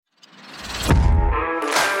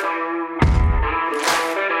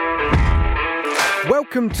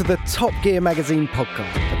Welcome to the Top Gear Magazine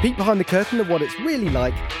podcast, a peek behind the curtain of what it's really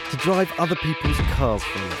like to drive other people's cars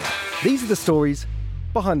for a living. These are the stories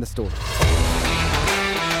behind the stories.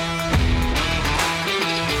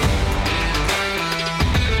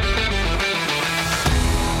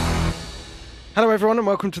 Hello everyone and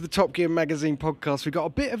welcome to the Top Gear Magazine podcast. We've got a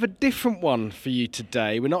bit of a different one for you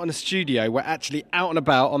today. We're not in a studio, we're actually out and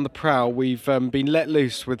about on the prowl. We've been let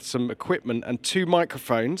loose with some equipment and 2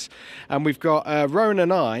 microphones, and we've got Rowan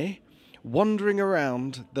and I wandering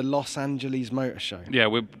around the Los Angeles Motor Show. Yeah,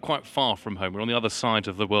 we're quite far from home. We're on the other side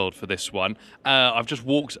of the world for this one. I've just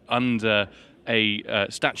walked under a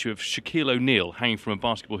statue of Shaquille O'Neal hanging from a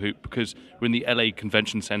basketball hoop because we're in the LA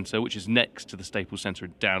Convention Center, which is next to the Staples Center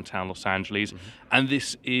in downtown Los Angeles. Mm-hmm. And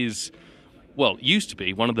this is, well, used to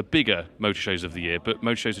be one of the bigger motor shows of the year, but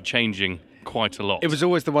motor shows are changing quite a lot. It was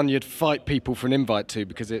always the one you'd fight people for an invite to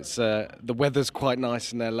because it's the weather's quite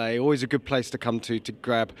nice in LA. Always a good place to come to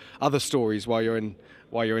grab other stories while you're in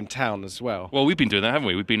town as well. Well, we've been doing that, haven't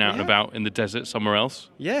we? We've been out and about in the desert somewhere else.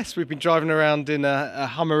 Yes, we've been driving around in a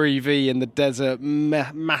Hummer EV in the desert,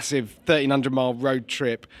 massive 1,300-mile road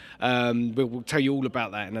trip. We'll tell you all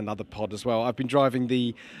about that in another pod as well. I've been driving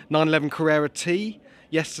the 911 Carrera T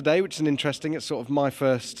yesterday, which is it's sort of my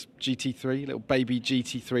first GT3, little baby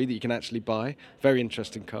GT3 that you can actually buy. Very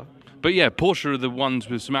interesting car. But yeah, Porsche are the ones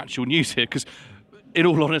with some actual news here, because in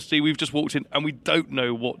all honesty, we've just walked in and we don't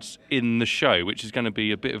know what's in the show, which is going to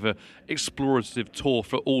be a bit of an explorative tour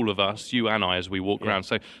for all of us, you and I, as we walk around.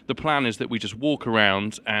 So the plan is that we just walk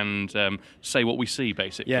around and say what we see,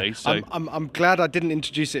 basically. Yeah. So I'm glad I didn't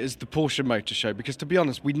introduce it as the Porsche Motor Show, because to be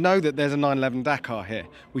honest, we know that there's a 911 Dakar here.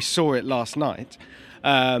 We saw it last night.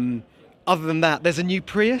 Other than that, there's a new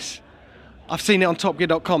Prius. I've seen it on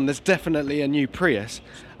TopGear.com. There's definitely a new Prius.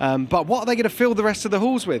 But what are they going to fill the rest of the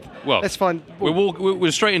halls with? Well, let's find.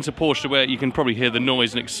 We're straight into Porsche, where you can probably hear the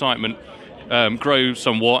noise and excitement grow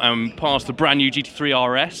somewhat, and past the brand new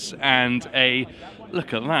GT3 RS and a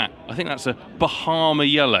look at that. I think that's a Bahama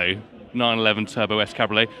yellow 911 Turbo S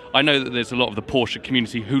Cabriolet. I know that there's a lot of the Porsche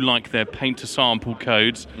community who like their paint to sample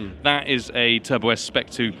codes. That is a Turbo S Spec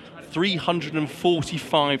 2,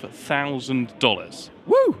 $345,000.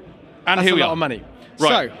 Woo! And that's here we a are. lot of money.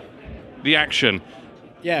 Right. So, the action.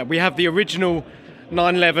 Yeah, we have the original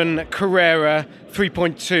 911 Carrera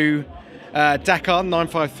 3.2 Dakar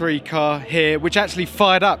 953 car here, which actually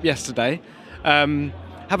fired up yesterday. Have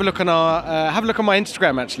a look on my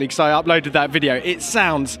Instagram actually, because I uploaded that video. It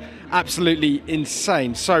sounds absolutely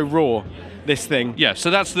insane, so raw, this thing. Yeah, so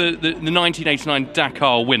that's the 1989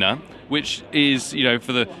 Dakar winner, which is,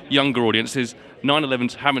 for the younger audiences,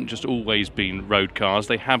 911s haven't just always been road cars.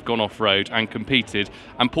 They have gone off-road and competed,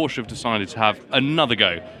 and Porsche have decided to have another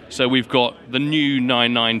go. So we've got the new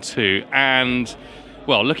 992, and,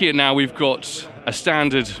 well, looking at it now, we've got a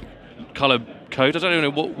standard colour code. I don't even know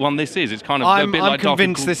what one this is. It's kind of a bit like I'm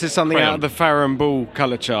convinced this is something crayon. out of the Farrow and Ball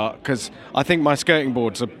colour chart, because I think my skirting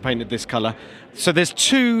boards are painted this colour. So there's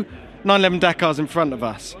 2 911 Dakars in front of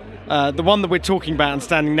us. The one that we're talking about and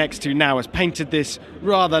standing next to now has painted this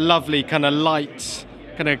rather lovely kind of light,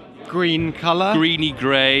 kind of green colour. Greeny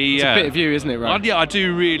grey, It's a bit of you, isn't it, right? Yeah, I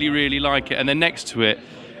do really, really like it. And then next to it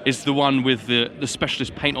is the one with the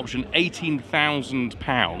specialist paint option,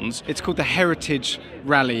 £18,000. It's called the Heritage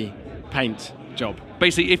Rally paint job.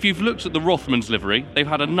 Basically, if you've looked at the Rothmans livery, they've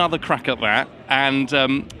had another crack at that, and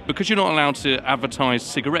because you're not allowed to advertise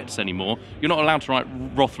cigarettes anymore, you're not allowed to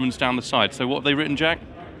write Rothmans down the side. So what have they written, Jack?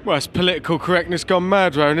 Well, it's political correctness gone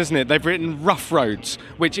mad, Rowan, isn't it? They've written Rough Roads,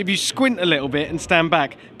 which, if you squint a little bit and stand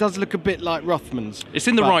back, does look a bit like Rothmans. It's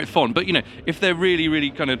in the right font, but, if they're really, really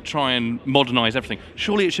going to try and modernise everything,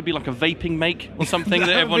 surely it should be like a vaping make or something that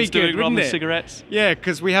everyone's doing rather than cigarettes. Yeah,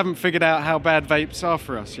 because we haven't figured out how bad vapes are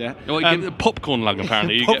for us yet. Well, you get the popcorn lung,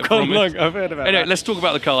 apparently. You popcorn get lung, I've heard about Anyway, that. let's talk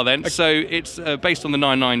about the car then. Okay. So it's based on the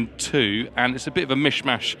 992, and it's a bit of a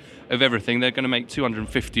mishmash of everything. They're going to make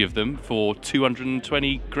 250 of them for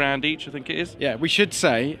 220 grand each, I think it is. Yeah, we should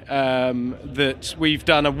say that we've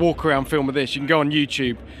done a walk-around film of this. You can go on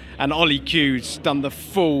YouTube, and Ollie Q's done the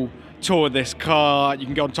full tour of this car. You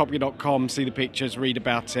can go on topgear.com, see the pictures, read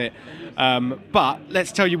about it. But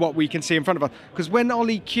let's tell you what we can see in front of us. Because when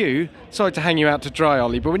Ollie Q, sorry to hang you out to dry,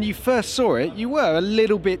 Ollie, but when you first saw it, you were a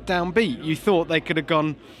little bit downbeat. You thought they could have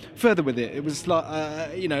gone further with it. It was like,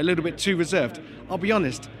 a little bit too reserved. I'll be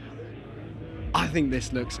honest, I think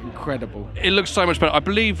this looks incredible. It looks so much better. I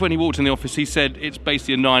believe when he walked in the office, he said it's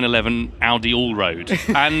basically a 911 Audi Allroad,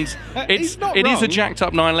 and it is a jacked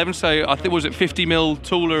up 911. So I think was it 50 mil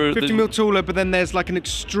taller? 50 mil taller, but then there's like an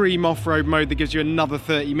extreme off-road mode that gives you another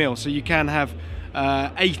 30 mil. So you can have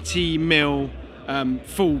 80 mil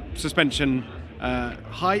full suspension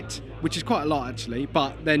height, which is quite a lot actually,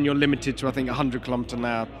 but then you're limited to I think 100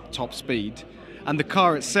 km/h top speed, and the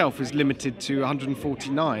car itself is limited to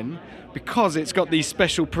 149 because it's got these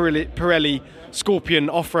special Pirelli Scorpion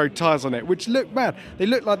off-road tyres on it, which look bad. They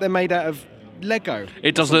look like they're made out of Lego.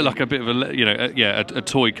 It does look like a bit of a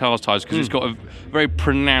toy car's tyres, because it's got a very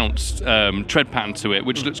pronounced tread pattern to it,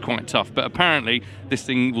 which looks quite tough. But apparently this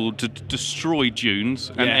thing will destroy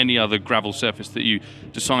dunes and any other gravel surface that you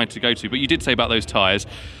decide to go to. But you did say about those tyres,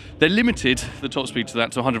 they're limited, the top speed to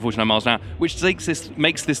 149 miles an hour, which makes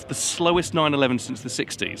this the slowest 911 since the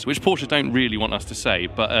 60s, which Porsche don't really want us to say,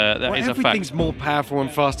 but that is a fact. Everything's more powerful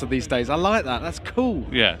and faster these days. I like that. That's cool.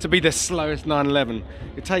 Yeah. To be the slowest 911.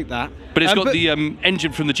 You take that. But it's got the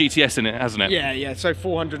engine from the GTS in it, hasn't it? Yeah. So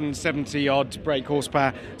 470 odd brake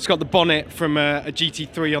horsepower. It's got the bonnet from a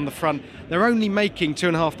GT3 on the front. They're only making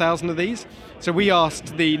 2,500 of these. So we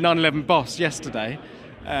asked the 911 boss yesterday,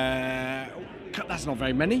 that's not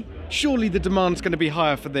very many. Surely the demand's going to be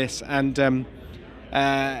higher for this. And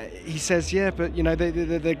he says, yeah, but they're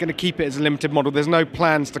going to keep it as a limited model. There's no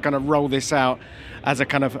plans to kind of roll this out as a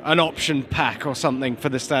kind of an option pack or something for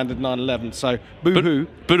the standard 911. So boo-hoo.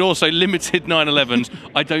 But also limited 911s,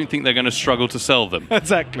 I don't think they're going to struggle to sell them.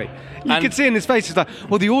 Exactly. You could see in his face, he's like,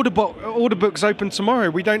 well, the order book's open tomorrow.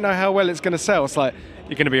 We don't know how well it's going to sell. It's like,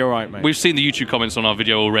 you're going to be all right, mate. We've seen the YouTube comments on our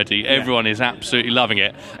video already. Yeah. Everyone is absolutely loving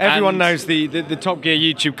it. Everyone knows the Top Gear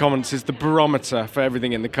YouTube comments is the barometer for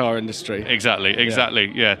everything in the car industry.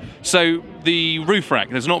 Exactly, yeah. So the roof rack,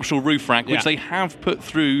 there's an optional roof rack, which they have put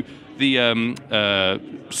through the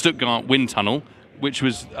Stuttgart wind tunnel, which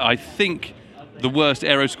was, I think, the worst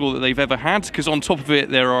aero score that they've ever had, because on top of it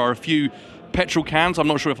there are a few petrol cans. I'm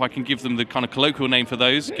not sure if I can give them the kind of colloquial name for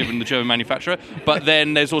those, given the German manufacturer. But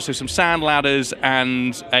then there's also some sand ladders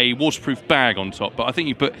and a waterproof bag on top. But I think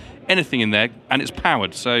you put anything in there and it's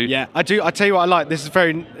powered. So yeah, I do. I tell you what I like. This is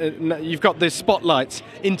very. You've got the spotlights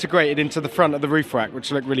integrated into the front of the roof rack,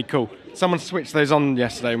 which look really cool. Someone switched those on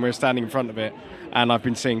yesterday, and we were standing in front of it, and I've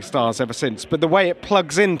been seeing stars ever since. But the way it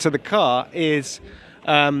plugs into the car is.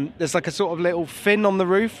 There's like a sort of little fin on the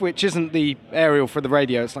roof, which isn't the aerial for the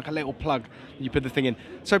radio. It's like a little plug you put the thing in.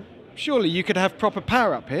 So surely you could have proper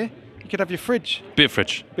power up here. You could have your fridge. Beer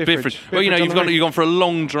fridge. Well, you've gone for a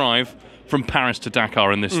long drive from Paris to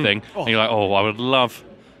Dakar in this thing, and you're like, I would love.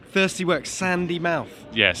 Thirsty work, sandy mouth.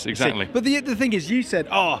 Yes, exactly. But the thing is, you said,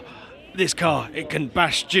 this car, it can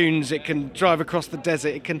bash dunes, it can drive across the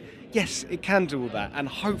desert, yes, it can do all that, and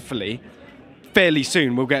hopefully fairly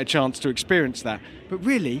soon we'll get a chance to experience that. But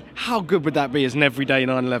really, how good would that be as an everyday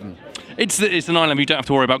 911? It's the 911, you don't have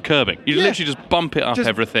to worry about curbing. You literally just bump it up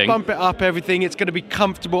everything. Bump it up everything. It's going to be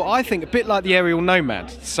comfortable. I think a bit like the Ariel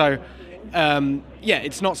Nomad. So,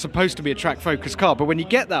 it's not supposed to be a track-focused car, but when you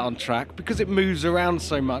get that on track, because it moves around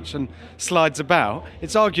so much and slides about,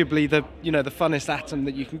 it's arguably the funnest atom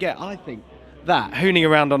that you can get. I think that, hooning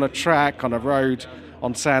around on a track, on a road,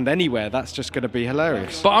 on sand, anywhere, that's just going to be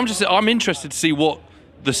hilarious. But I'm interested to see what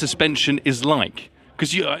the suspension is like.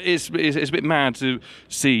 Because it's a bit mad to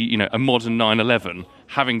see, a modern 911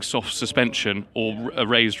 having soft suspension or a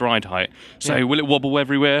raised ride height. So will it wobble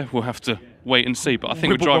everywhere? We'll have to wait and see. But I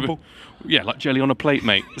think we're driving, like jelly on a plate,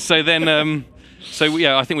 mate. So then, I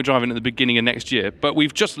think we're driving at the beginning of next year. But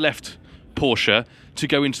we've just left Porsche to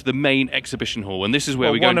go into the main exhibition hall, and this is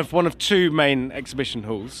where we go. One of two main exhibition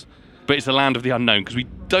halls. But it's the land of the unknown because we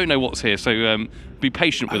don't know what's here. So be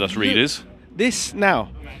patient with us, readers. This now.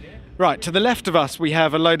 Right, to the left of us, we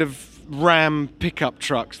have a load of Ram pickup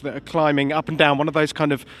trucks that are climbing up and down one of those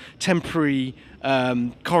kind of temporary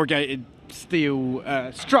corrugated steel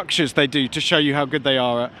structures they do to show you how good they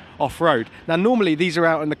are off-road. Now, normally these are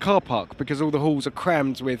out in the car park because all the halls are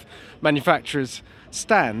crammed with manufacturers'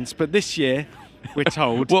 stands, but this year, we're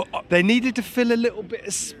told, they needed to fill a little bit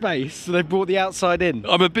of space, so they brought the outside in.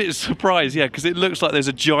 I'm a bit surprised, because it looks like there's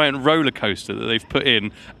a giant roller coaster that they've put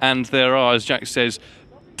in, and there are, as Jack says,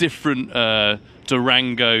 different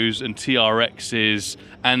Durangos and TRXs,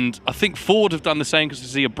 and I think Ford have done the same because I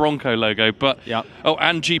see a Bronco logo, but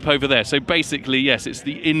and Jeep over there. So basically, yes, it's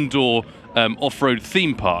the indoor off-road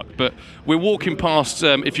theme park. But we're walking past,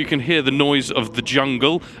 if you can hear the noise of the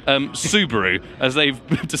jungle, Subaru, as they've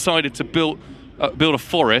decided to build a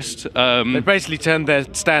forest. They've basically turned their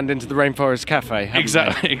stand into the Rainforest Cafe.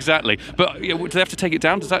 Exactly. But do they have to take it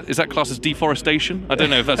down? Is that classed as deforestation? I don't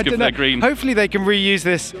know if that's good for their green. Hopefully they can reuse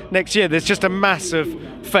this next year. There's just a mass of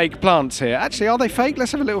fake plants here. Actually, are they fake?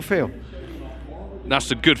 Let's have a little feel. That's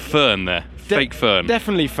a good fern there. Fake fern.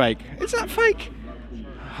 Definitely fake. Is that fake?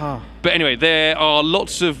 But anyway, there are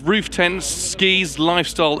lots of roof tents, skis,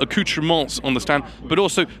 lifestyle accoutrements on the stand, but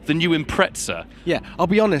also the new Impreza. Yeah, I'll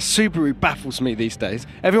be honest, Subaru baffles me these days.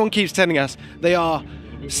 Everyone keeps telling us they are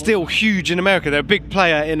still huge in America. They're a big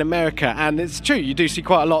player in America, and it's true, you do see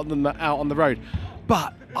quite a lot of them out on the road.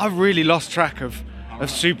 But I've really lost track of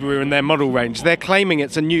Subaru and their model range. They're claiming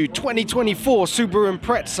it's a new 2024 Subaru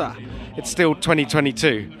Impreza. It's still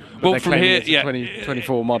 2022. Well, from here, it's a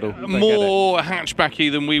 2024 model. More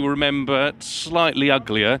hatchbacky than we remember, slightly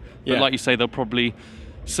uglier, but Yeah. like you say, they'll probably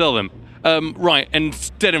sell them. Right, and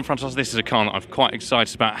dead in front of us, this is a car that I'm quite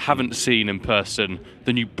excited about. Haven't seen in person,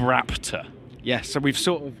 the new Brabter. Yes, so we've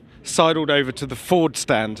sort of sidled over to the Ford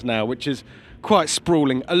stand now, which is quite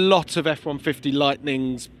sprawling. A lot of F-150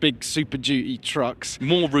 Lightnings, big Super Duty trucks.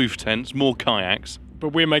 More roof tents, more kayaks. But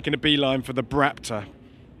we're making a beeline for the Brabter.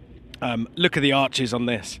 Look at the arches on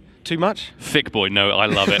this. Too much? Thick boy, no, I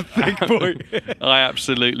love it. Thick boy. I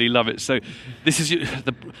absolutely love it. So this is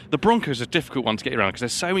the Bronco is a difficult one to get around because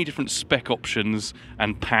there's so many different spec options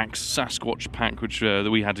and packs. Sasquatch pack, which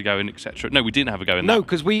that we had to go in, etc. No, we didn't have a go in. No, that.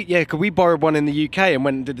 because we borrowed one in the UK and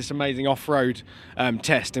went and did this amazing off-road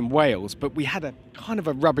test in Wales. But we had a kind of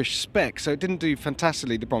a rubbish spec, so it didn't do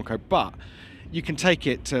fantastically, the Bronco. But you can take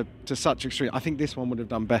it to such extreme. I think this one would have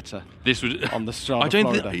done better. This would on the Strada I don't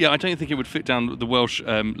Florida. I don't think it would fit down the Welsh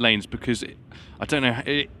lanes because I don't know.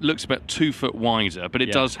 It looks about 2 foot wider, but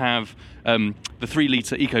it does have the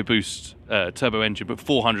 3-litre EcoBoost turbo engine, but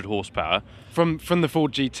 400 horsepower. From the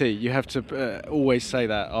Ford GT, you have to always say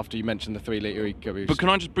that after you mention the 3-litre EcoBoost. But can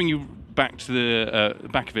I just bring you back to the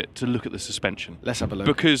back of it to look at the suspension? Let's have a look.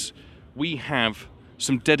 Because we have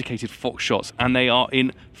some dedicated Fox shots, and they are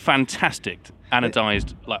in fantastic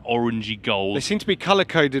anodized, like orangey gold. They seem to be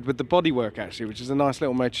colour-coded with the bodywork, actually, which is a nice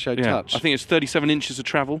little motor show touch. I think it's 37 inches of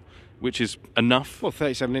travel, which is enough. Well,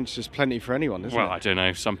 37 inches is plenty for anyone, isn't it? Well, I don't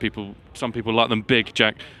know. Some people like them big,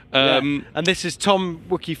 Jack. Yeah. And this is Tom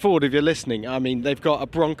Wookie Ford, if you're listening. I mean, they've got a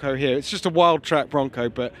Bronco here. It's just a wild track Bronco,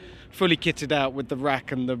 but fully kitted out with the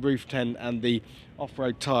rack and the roof tent and the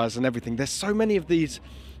off-road tyres and everything. There's so many of these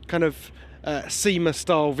kind of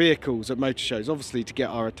SEMA-style vehicles at motor shows, obviously to get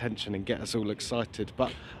our attention and get us all excited.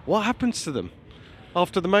 But what happens to them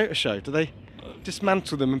after the motor show? Do they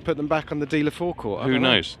dismantle them and put them back on the dealer forecourt? Who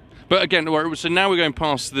knows? But again, so now we're going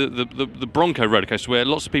past the Bronco roller coaster, where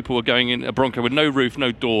lots of people are going in a Bronco with no roof,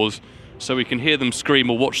 no doors, so we can hear them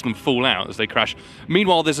scream or watch them fall out as they crash.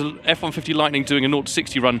 Meanwhile, there's an F-150 Lightning doing a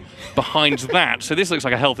 0-60 run behind that, so this looks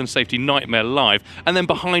like a health and safety nightmare live. And then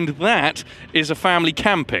behind that is a family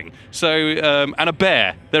camping, so and a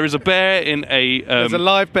bear. There is a bear in a there's a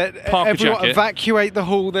live bear. Parker Everyone jacket. Evacuate the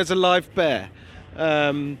hall. There's a live bear.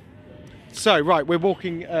 So, right, we're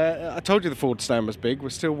walking. I told you the Ford stand was big. We're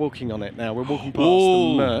still walking on it now. We're walking past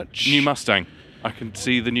the merch. New Mustang. I can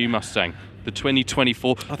see the new Mustang. The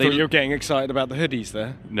 2024. I thought you were getting excited about the hoodies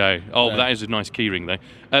there. No. Oh, that is a nice keyring,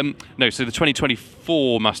 though. No, so the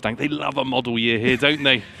 2024 Mustang, they love a model year here, don't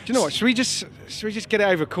they? Do you know what? Should we just get it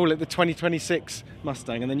over, call it the 2026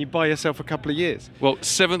 Mustang, and then you buy yourself a couple of years? Well,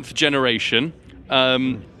 7th generation.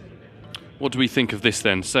 What do we think of this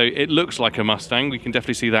then? So it looks like a Mustang. We can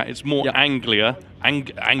definitely see that. It's more angular.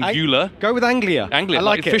 Go with Anglia. Anglia, I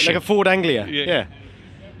like it. fishing. Like a Ford Anglia. Yeah.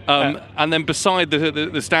 And then beside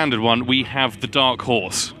the standard one, we have the Dark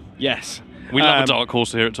Horse. Yes. We love a Dark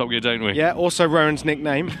Horse here at Top Gear, don't we? Yeah, also Rowan's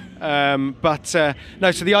nickname. No, so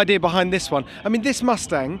the idea behind this one, I mean, this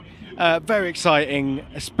Mustang, very exciting,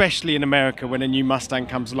 especially in America when a new Mustang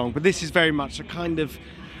comes along. But this is very much a kind of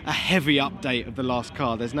a heavy update of the last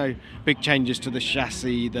car. There's no big changes to the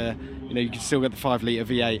chassis. You can still get the 5-litre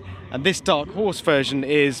V8. And this Dark Horse version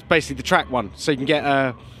is basically the track one. So you can get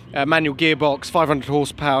a manual gearbox, 500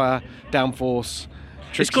 horsepower, downforce.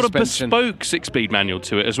 It's got suspension. a bespoke 6-speed manual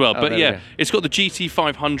to it as well. But yeah, it's got the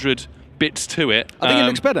GT500 bits to it. I think it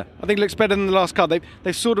looks better. I think it looks better than the last car.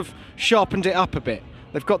 They've sort of sharpened it up a bit.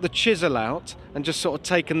 They've got the chisel out and just sort of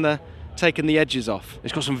taken the edges off.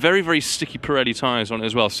 It's got some very, very sticky Pirelli tyres on it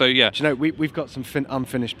as well. So yeah. Do you know, we've got some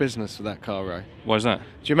unfinished business with that car, Ro. Why is that? Do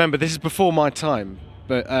you remember, this is before my time,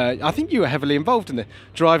 but I think you were heavily involved in it,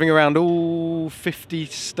 driving around all 50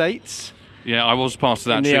 states. Yeah, I was part of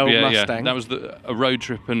that in the trip. old Yeah. Mustang. That was a road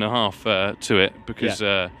trip and a half to it because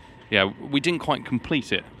we didn't quite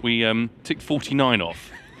complete it. We ticked 49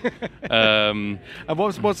 off. And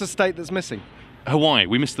what's the state that's missing? Hawaii.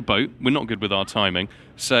 We missed the boat. We're not good with our timing.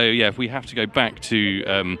 So yeah, if we have to go back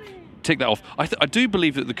to tick that off. I do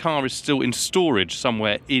believe that the car is still in storage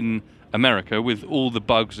somewhere in America with all the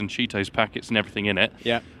bugs and Cheetos packets and everything in it.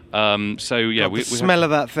 Yeah. So yeah, The smell of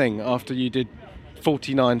that thing after you did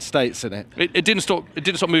 49 states in it. It didn't stop. It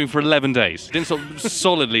didn't stop moving for 11 days. It didn't stop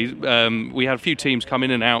solidly. We had a few teams come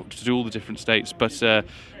in and out to do all the different states, but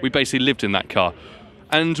we basically lived in that car.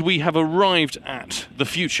 And we have arrived at the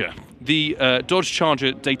future. The Dodge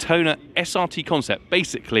Charger Daytona SRT concept,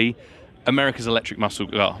 basically America's electric muscle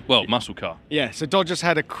car. Well, muscle car. Yeah, so Dodge has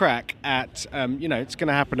had a crack at, it's going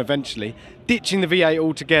to happen eventually, ditching the V8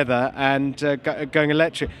 altogether and going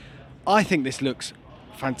electric. I think this looks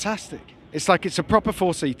fantastic. It's like it's a proper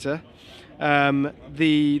four-seater.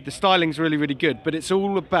 The styling's really, really good, but it's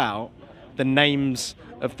all about the names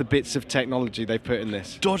of the bits of technology they put in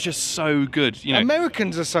this. Dodge is so good.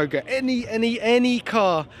 Americans are so good. Any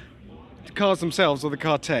cars themselves or the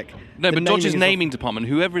car tech. No, but Dodge's naming department,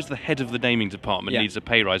 whoever is the head of the naming department needs a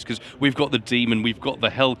pay rise, because we've got the Demon, we've got the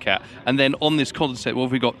Hellcat, and then on this concept, what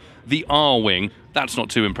have we got? The R-Wing. That's not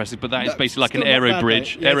too impressive, but that is basically like an aero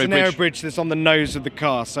bridge. Yeah, it's an aero bridge that's on the nose of the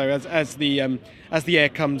car. So as the air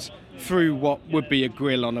comes through what would be a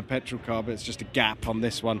grille on a petrol car, but it's just a gap on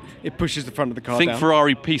this one, it pushes the front of the car down. Think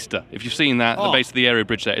Ferrari Pista. If you've seen that, the base of the aero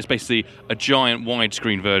bridge there, it's basically a giant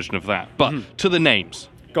widescreen version of that. But to the names.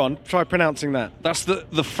 Go on, try pronouncing that. That's the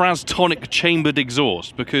Frastonic chambered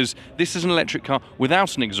exhaust, because this is an electric car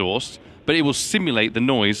without an exhaust, but it will simulate the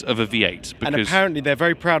noise of a V8. And apparently they're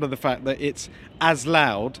very proud of the fact that it's as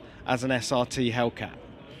loud as an SRT Hellcat.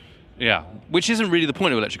 Yeah, which isn't really the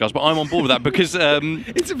point of electric cars, but I'm on board with that because...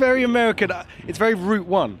 it's a very American, it's very Route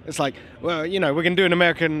 1. It's like, well, we're going to do an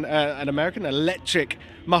American electric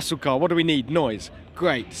muscle car. What do we need? Noise.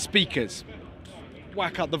 Great. Speakers.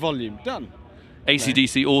 Whack up the volume. Done.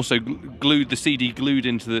 AC/DC also glued the CD glued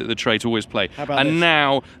into the tray to always play. How about this?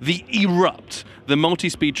 Now the Erupt, the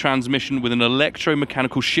multi-speed transmission with an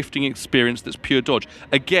electromechanical shifting experience that's pure Dodge.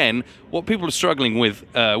 Again, what people are struggling with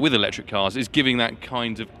electric cars is giving that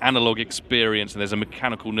kind of analog experience, and there's a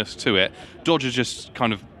mechanicalness to it. Dodge is just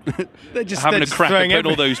kind of having a crack at putting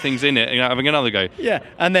all those things in it and having another go. Yeah,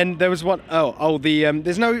 and then there was one.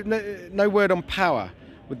 There's no word on power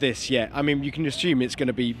with this yet. I mean, you can assume it's going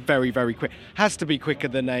to be very, very quick. Has to be quicker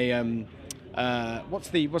than a what's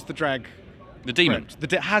the drag? The Demon.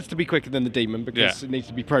 It has to be quicker than the Demon because it needs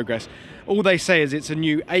to be progress. All they say is it's a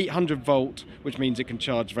new 800 volt, which means it can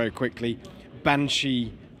charge very quickly.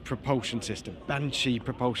 Banshee propulsion system.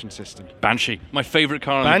 Banshee, my favourite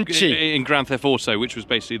car in Grand Theft Auto, which was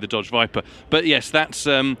basically the Dodge Viper. But yes, that's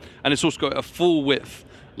and it's also got a full width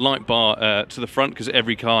light bar to the front, because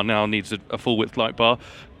every car now needs a full width light bar,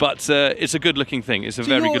 but it's a good looking thing. It's a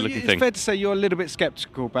very good looking thing. It's fair to say you're a little bit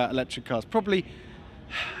sceptical about electric cars. Probably,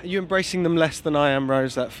 are you embracing them less than I am,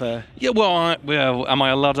 Rose? That fair? Yeah, well, am I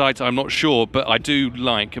a Luddite? I'm not sure, but I do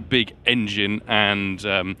like a big engine and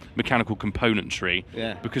mechanical componentry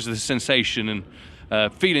because of the sensation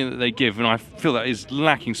and feeling that they give, and I feel that is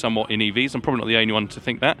lacking somewhat in EVs. I'm probably not the only one to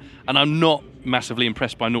think that, and I'm not massively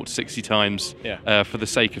impressed by 0 to 60 times for the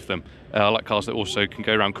sake of them. I like cars that also can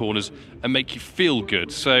go around corners and make you feel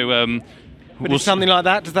good. So, but something like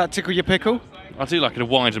that, does that tickle your pickle? I do like a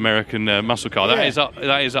wide American muscle car. That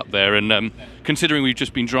is up there, and considering we've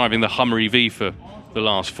just been driving the Hummer EV for the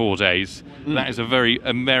last 4 days, that is a very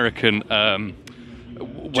American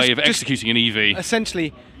way of executing an EV.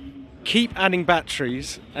 Essentially, keep adding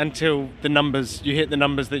batteries until you hit the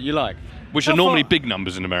numbers that you like. Which are normally big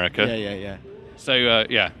numbers in America. Yeah. So,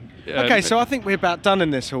 okay, so I think we're about done in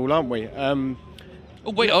this hall, aren't we?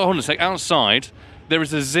 Wait, hold on a sec. Outside, there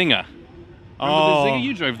is a Zinger. Remember the Zinger?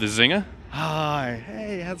 You drove the Zinger. Hi.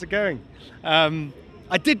 Hey, how's it going?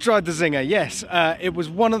 I did drive the Zinger, yes. It was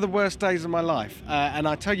one of the worst days of my life. And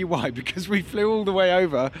I tell you why, because we flew all the way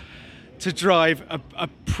over to drive a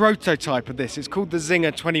prototype of this. It's called the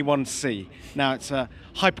Zinger 21C. Now, it's a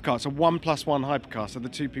hypercar. It's a 1+1 hypercar, so the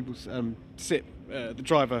two people sit, the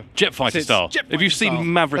driver... Jet fighter style. If you've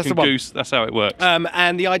seen Maverick and Goose, that's how it works.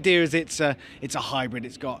 And the idea is it's a hybrid.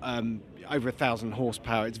 It's got over 1,000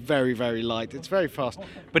 horsepower. It's very, very light. It's very fast.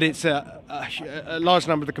 But it's a large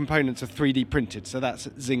number of the components are 3D printed, so that's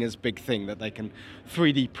Zinger's big thing, that they can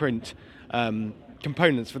 3D print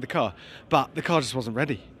components for the car. But the car just wasn't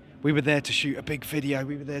ready. We were there to shoot a big video,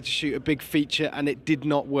 we were there to shoot a big feature, and it did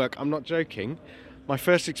not work. I'm not joking. My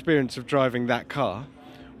first experience of driving that car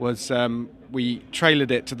was we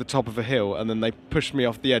trailered it to the top of a hill, and then they pushed me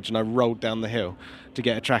off the edge, and I rolled down the hill to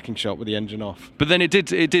get a tracking shot with the engine off. But then it did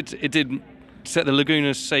set the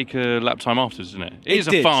Laguna Seca lap time afterwards, didn't it? It is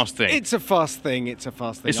a fast thing. It's a fast thing. It's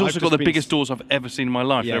also got the biggest doors I've ever seen in my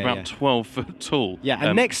life. They're about 12 foot tall. Yeah,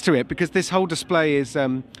 and next to it, because this whole display is,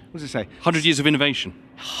 what does it say? 100 years of innovation.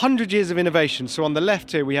 100 years of innovation. So on the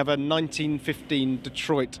left here, we have a 1915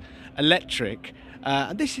 Detroit electric,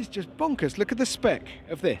 And this is just bonkers. Look at the spec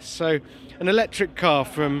of this. So an electric car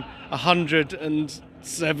from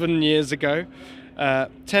 107 years ago,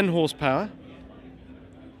 10 horsepower,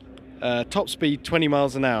 top speed 20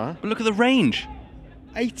 miles an hour. But look at the range.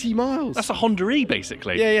 80 miles. That's a Honda E,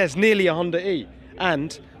 basically. Yeah, it's nearly a Honda E.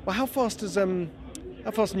 And, well, how fast does the new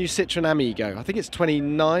Citroen Ami go? I think it's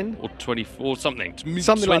 29? Or 24, something.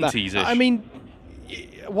 Something like that. 20s-ish. I mean,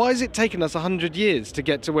 why has it taken us 100 years to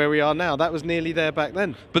get to where we are now? That was nearly there back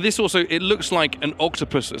then. But this also, it looks like an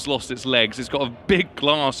octopus that's lost its legs. It's got a big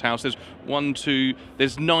glass house. There's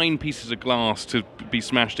 9 pieces of glass to be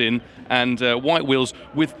smashed in, and white wheels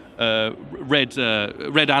with red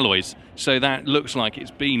alloys. So that looks like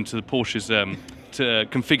it's been to the Porsche's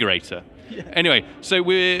configurator. Yeah. Anyway, so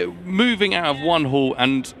we're moving out of one hall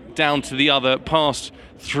and down to the other, past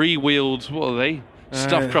 3-wheeled, what are they?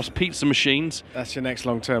 Stuffed crust pizza machines. That's your next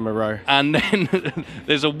long-term row. And then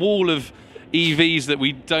there's a wall of EVs that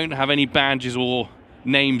we don't have any badges or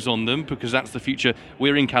names on them, because that's the future.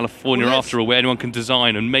 We're in California, after all, where anyone can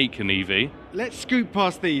design and make an EV. Let's scoot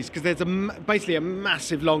past these, because there's basically a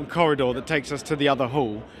massive long corridor that takes us to the other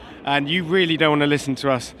hall, and you really don't want to listen to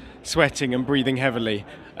us sweating and breathing heavily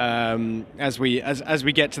as we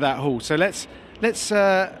get to that hall. So let's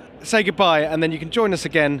say goodbye, and then you can join us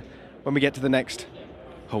again when we get to the next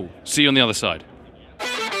hall. See you on the other side.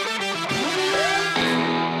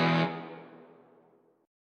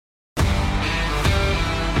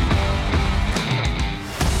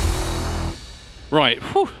 Right.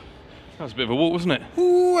 Whew. That was a bit of a walk, wasn't it?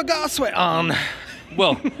 Ooh, I got a sweat on.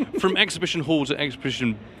 Well, from Exhibition Hall to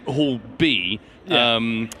Exhibition Hall B, yeah.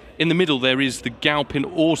 In the middle there is the Galpin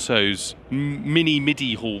Autos mini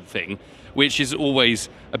MIDI hall thing, which is always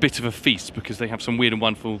a bit of a feast because they have some weird and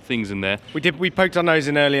wonderful things in there. We poked our nose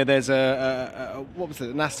in earlier. There's what was it?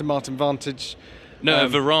 An Aston Martin Vantage. No, a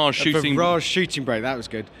Virage shooting. A Virage shooting brake. That was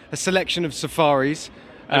good. A selection of Safaris.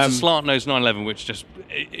 There's a slant-nosed 911, which just,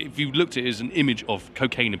 if you looked at it, is an image of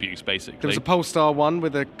cocaine abuse, basically. There was a Polestar one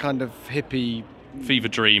with a kind of hippie... fever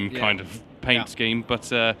dream kind of paint scheme. But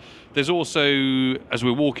there's also, as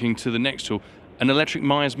we're walking to the next hall, an electric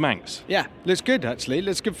Myers Manx. Yeah, looks good, actually.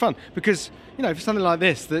 Looks good fun. Because, for something like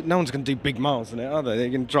this, that no one's going to do big miles in it, are they? They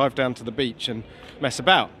can drive down to the beach and mess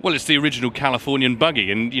about. Well, it's the original Californian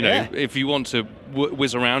buggy, and, if you want to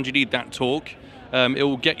whiz around, you need that torque. It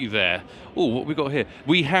will get you there. Oh, what we got here?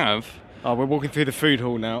 We have... Oh, we're walking through the food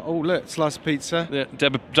hall now. Oh, look, slice of pizza. Yeah,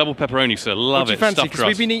 double pepperoni, sir. Love it. What do you fancy? Because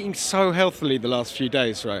we've been eating so healthily the last few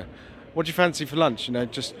days, right? What do you fancy for lunch? I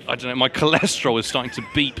don't know. My cholesterol is starting to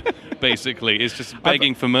beep. Basically, it's just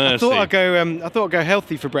begging for mercy. I thought I'd go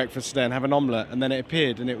healthy for breakfast today and have an omelette, and then it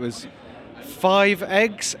appeared, and it was 5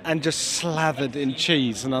 eggs and just slathered in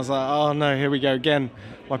cheese, and I was like, oh no, here we go again.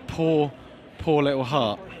 My poor little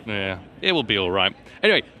heart. Yeah, it will be all right.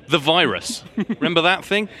 Anyway, the virus. Remember that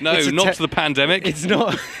thing? No, not the pandemic. It's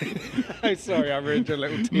not. Oh, sorry, I ruined your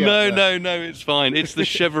little tea. No, it's fine. It's the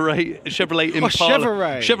Chevrolet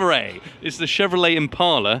Impala. Chevrolet. It's the Chevrolet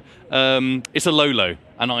Impala. It's a Lolo,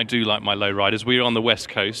 and I do like my lowriders. We're on the West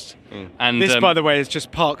Coast. And this, by the way, is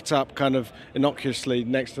just parked up kind of innocuously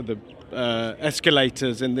next to the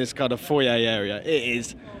escalators in this kind of foyer area. It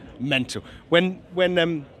is mental. When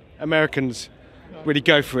Americans really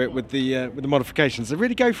go for it with the modifications. They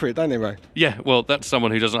really go for it, don't they, Ray? Yeah, well, that's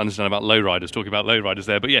someone who doesn't understand about lowriders talking about lowriders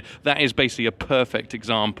there. But yeah, that is basically a perfect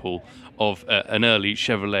example of an early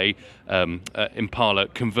Chevrolet Impala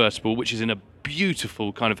convertible, which is in a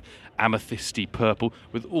beautiful kind of amethysty purple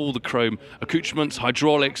with all the chrome accoutrements,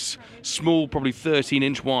 hydraulics, small, probably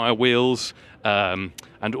 13-inch wire wheels,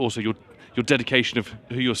 and also your dedication of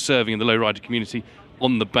who you're serving in the lowrider community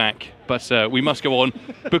on the back. But we must go on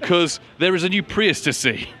because there is a new Prius to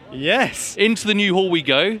see. Yes. Into the new hall we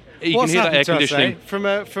go. You can hear that air conditioning. From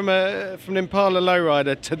an Impala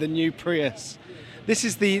lowrider to the new Prius. This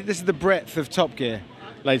is the breadth of Top Gear,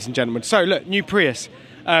 ladies and gentlemen. So look, new Prius.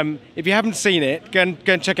 If you haven't seen it, go and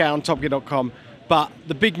check it out on topgear.com. But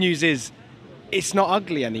the big news is it's not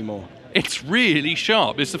ugly anymore. It's really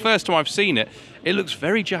sharp. It's the first time I've seen it. It looks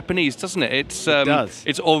very Japanese, doesn't it? It does.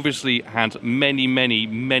 It's obviously had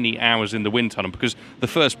many hours in the wind tunnel because the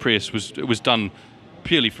first Prius was done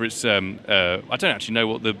purely for its... I don't actually know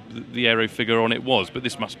what the aero figure on it was, but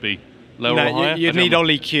this must be lower or higher. You'd need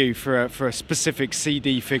Ollie Q for a specific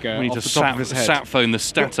CD figure off the top of his head. Sat phone the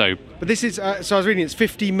Stato. But this is... so I was reading it's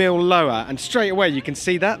 50 mil lower, and straight away you can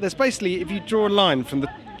see that. There's basically, if you draw a line from the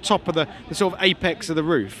top of the sort of apex of the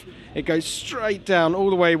roof, it goes straight down all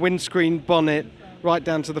the way, windscreen, bonnet, right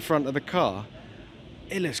down to the front of the car.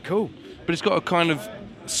 It looks cool. But it's got a kind of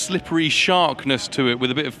slippery sharkness to it, with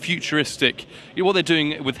a bit of futuristic. What they're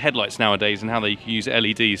doing with headlights nowadays and how they use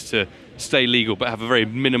LEDs to stay legal but have a very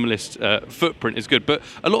minimalist footprint is good. But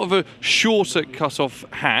a lot of a shorter cut-off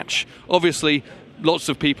hatch. Obviously, lots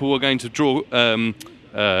of people are going to draw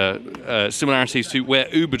similarities to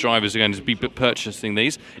where Uber drivers are going to be purchasing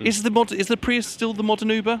these. Is the Prius still the modern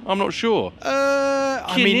Uber? I'm not sure.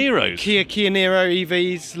 Niros. Kia Niro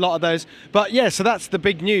EVs, a lot of those. But yeah, so that's the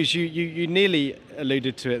big news. You nearly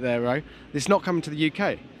alluded to it there, Ro. It's not coming to the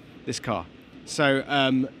UK, this car.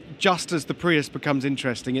 So just as the Prius becomes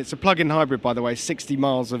interesting, it's a plug-in hybrid, by the way, 60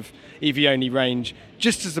 miles of EV-only range.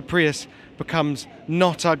 Just as the Prius becomes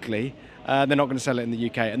not ugly, they're not going to sell it in the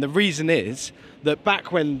UK. And the reason is that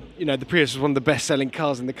back when the Prius was one of the best-selling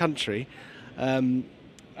cars in the country,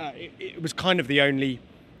 it was kind of the only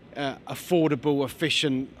affordable,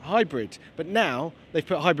 efficient hybrid. But now they've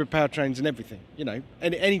put hybrid powertrains in everything.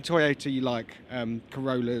 Any Toyota you like,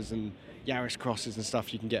 Corollas and Yaris Crosses and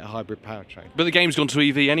stuff, you can get a hybrid powertrain. But the game's gone to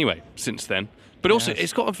EV anyway since then. But also,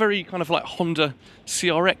 it's got a very kind of like Honda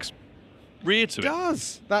CRX rear to it. It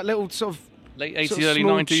does. That little sort of late 80s, sort of early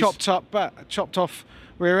small 90s. chopped off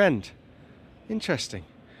rear end. Interesting.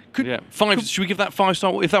 Should we give that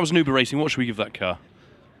 5-star? If that was an Uber Racing, what should we give that car?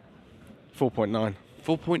 4.9.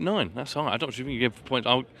 4.9. That's all right. I don't think you give points.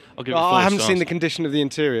 I'll give it 4 I haven't stars. seen the condition of the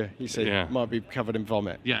interior. You see, Yeah. Might be covered in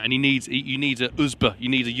vomit. Yeah, and you need a USB. You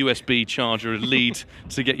need a USB charger, a lead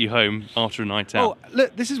to get you home after a night out. Oh,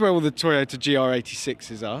 look, this is where all the Toyota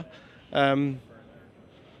GR86s are.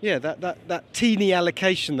 That teeny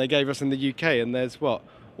allocation they gave us in the UK, and there's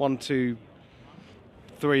 1, 2,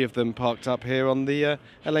 3 of them parked up here on the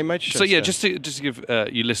LA Motor Show. So yeah, stand. just to give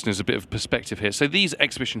you listeners a bit of perspective here. So these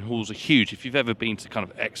exhibition halls are huge. If you've ever been to kind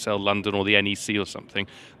of Excel London or the NEC or something,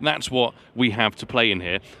 that's what we have to play in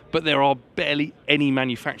here. But there are barely any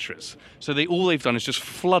manufacturers. So all they've done is just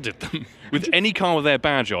flooded them with any car with their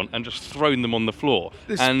badge on and just thrown them on the floor.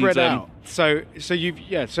 They're spread out. So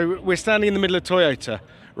we're standing in the middle of Toyota,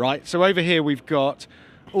 right? So over here we've got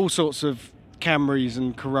all sorts of Camrys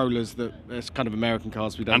and Corollas that's kind of American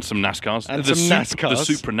cars we don't. And some NASCARs. And some NASCARs. The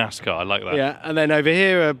Supra NASCAR, I like that. Yeah, and then over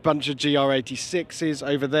here a bunch of GR86s.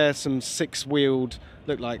 Over there some 6-wheeled,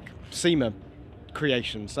 look like SEMA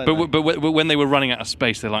creations. But when they were running out of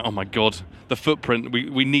space, they're like, oh my God, the footprint,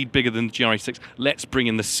 we need bigger than the GR86. Let's bring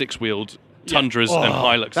in the 6-wheeled Tundras and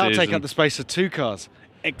Hiluxes. That'll take up the space of 2 cars.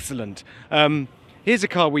 Excellent. Here's a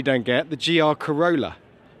car we don't get, the GR Corolla.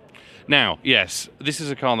 Now, yes, this is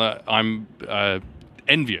a car that I'm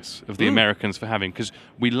envious of the Americans for having, because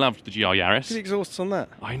we loved the GR Yaris. The exhausts on that.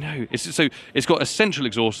 I know. It's got a central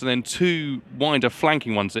exhaust and then 2 wider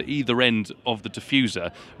flanking ones at either end of the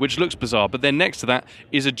diffuser, which looks bizarre. But then next to that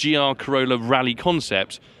is a GR Corolla Rally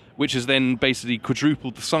Concept, which has then basically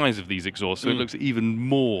quadrupled the size of these exhausts, so it looks even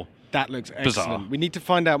more That looks excellent. bizarre. We need to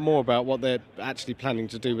find out more about what they're actually planning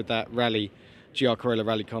to do with that GR Corolla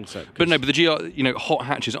Rally Concept. But no, but the GR, hot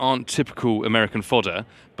hatches aren't typical American fodder,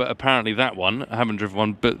 but apparently that one, I haven't driven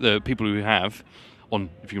one, but the people who have,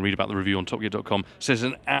 if you can read about the review on topgear.com, says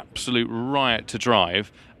an absolute riot to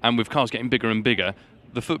drive, and with cars getting bigger and bigger,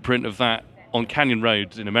 the footprint of that on canyon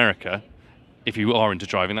roads in America, if you are into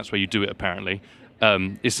driving, that's where you do it apparently,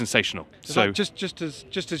 is sensational. So just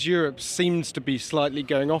as Europe seems to be slightly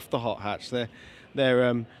going off the hot hatch, they're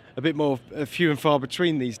a bit more few and far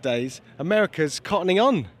between these days. America's cottoning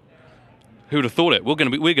on. Who would have thought it? We're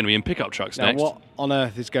going to be in pickup trucks Now, next. what on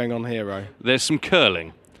earth is going on here, Ro? There's some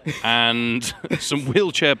curling and some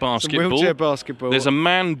wheelchair basketball. Some wheelchair basketball. There's a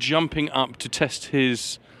man jumping up to test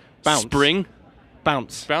his Bounce. spring.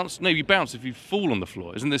 Bounce. No, you bounce if you fall on the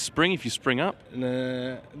floor. Isn't there spring if you spring up?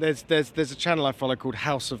 There's a channel I follow called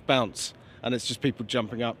House of Bounce, and it's just people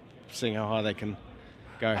jumping up, seeing how high they can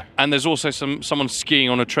go. And there's also someone skiing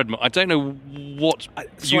on a treadmill. I don't know what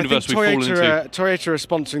universe we've fallen into. Toyota are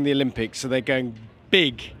sponsoring the Olympics, so they're going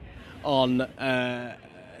big on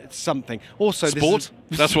something. Also, sport?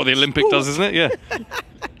 That's what the Olympic does, isn't it? Yeah.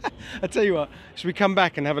 I tell you what, should we come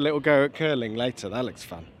back and have a little go at curling later? That looks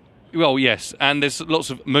fun. Well, yes, and there's lots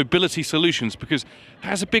of mobility solutions, because it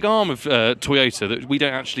has a big arm of Toyota that we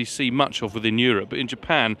don't actually see much of within Europe, but in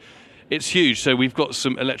Japan it's huge. So we've got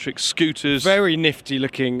some electric scooters. Very nifty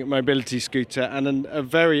looking mobility scooter and a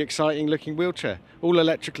very exciting looking wheelchair, all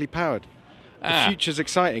electrically powered. The future's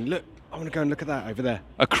exciting. Look, I want to go and look at that over there.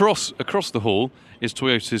 Across the hall is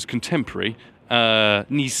Toyota's contemporary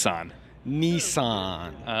Nissan.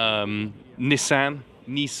 Nissan.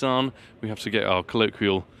 We have to get our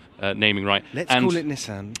colloquial naming right. Let's call it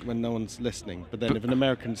Nissan when no one's listening, but then if an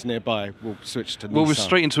American's nearby, we'll switch to Nissan. Well, we're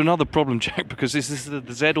straight into another problem, Jack, because this is the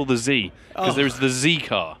Z or the Z, because there is the Z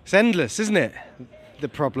car. It's endless, isn't it? the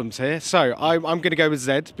problems here. So I'm going to go with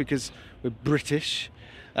Z because we're British.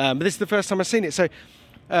 But this is the first time I've seen it. So,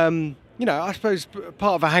 I suppose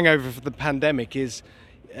part of a hangover for the pandemic is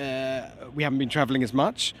we haven't been travelling as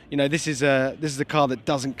much. This is a car that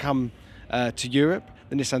doesn't come to Europe,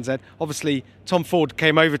 the Nissan Z. Obviously, Tom Ford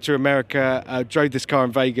came over to America, drove this car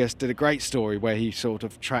in Vegas, did a great story where he sort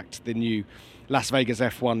of tracked the new Las Vegas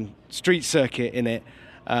F1 street circuit in it.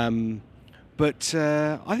 But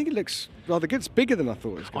I think it looks rather good. It's bigger than I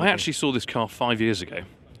thought it was going to be. I actually saw this car 5 years ago,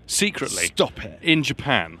 secretly. Stop it. In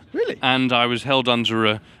Japan. Really? And I was held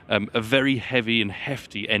under a very heavy and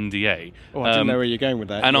hefty NDA. Oh, I didn't know where you're going with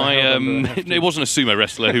that. And it wasn't a sumo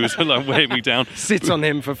wrestler who was like weighing me down. Sit on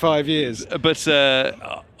him for 5 years. But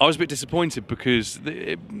I was a bit disappointed because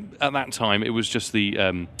at that time it was just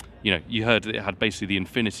the... you heard that it had basically the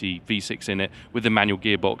Infiniti V6 in it with the manual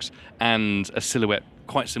gearbox and a silhouette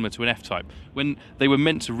quite similar to an F-Type. When they were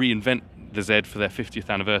meant to reinvent the Z for their 50th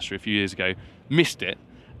anniversary a few years ago, missed it,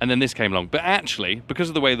 and then this came along. But actually, because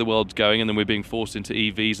of the way the world's going and then we're being forced into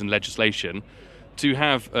EVs and legislation, to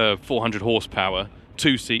have a 400 horsepower,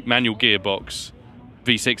 two-seat manual gearbox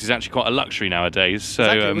V6 is actually quite a luxury nowadays. So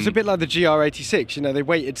exactly. It was a bit like the GR86. They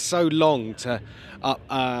waited so long to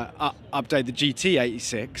update the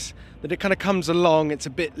GT86 that it kind of comes along. It's a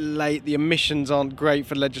bit late. The emissions aren't great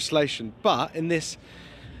for legislation. But in this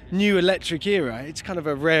new electric era, it's kind of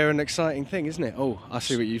a rare and exciting thing, isn't it? Oh, I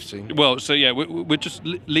see what you've seen. Well, so yeah, we're just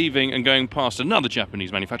leaving and going past another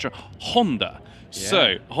Japanese manufacturer, Honda. Yeah.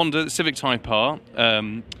 So, Honda Civic Type R.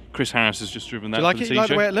 Chris Harris has just driven that. Do you like for it? the You like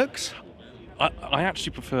show. the way it looks? I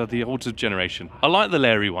actually prefer the older generation. I like the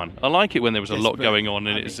Larry one. I like it when there was a lot going on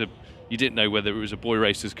and you didn't know whether it was a boy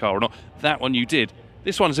racer's car or not. That one you did.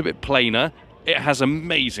 This one's a bit plainer. It has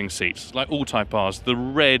amazing seats, like all Type Rs. The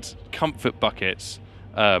red comfort buckets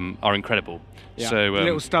are incredible. Yeah. So the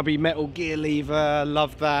little stubby metal gear lever,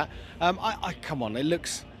 love that. Come on, it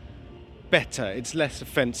looks better. It's less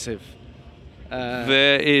offensive.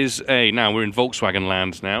 There is now we're in Volkswagen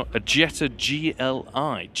land now, a Jetta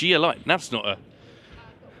GLI. GLI, that's not a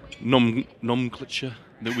nomenclature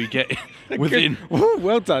that we get within. Ooh,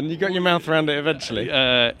 well done, you got your mouth around it eventually.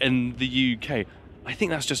 In the UK. I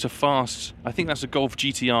think that's just I think that's a Golf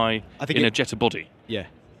GTI in a Jetta body. Yeah,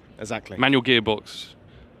 exactly. Manual gearbox,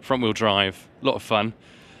 front wheel drive, a lot of fun.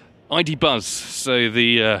 ID Buzz, so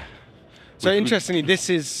the... interestingly, this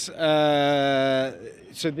is...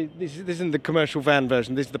 this isn't the commercial van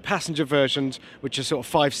version. This is the passenger versions, which are sort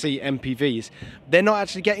of 5-seat MPVs. They're not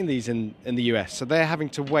actually getting these in the US, so they're having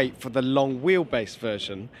to wait for the long wheelbase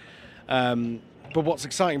version. But what's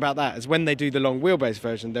exciting about that is when they do the long wheelbase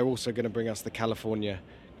version, they're also going to bring us the California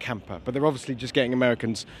camper. But they're obviously just getting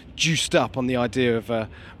Americans juiced up on the idea of a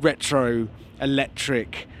retro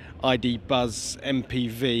electric ID Buzz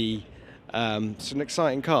MPV. It's an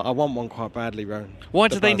exciting car. I want one quite badly, Rowan. Why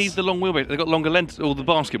do they need the long wheelbase? They've got longer length, all the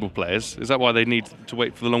basketball players. Is that why they need to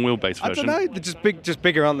wait for the long wheelbase version? I don't know. They're just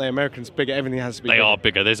bigger, aren't they? Americans bigger. Everything has to be They bigger. are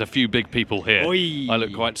bigger. There's a few big people here. Oi. I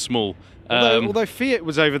look quite small. Although Fiat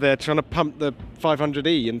was over there trying to pump the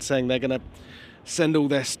 500e and saying they're going to send all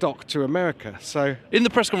their stock to America. So in the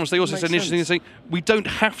press conference, they also said an interesting thing. We don't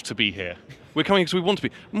have to be here. We're coming because we want to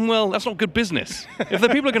be. Well, that's not good business. If the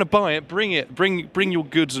people are going to buy it, bring it. Bring your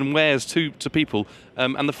goods and wares to people.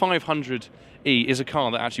 And the 500e is a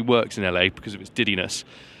car that actually works in LA because of its diddiness.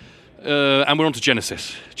 And we're on to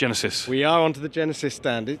Genesis. We are onto the Genesis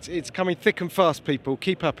stand. It's coming thick and fast, people.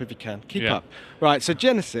 Keep up if you can. Keep up. Right, so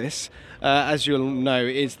Genesis, as you'll know,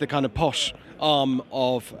 is the kind of posh arm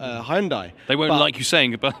of Hyundai. They won't like you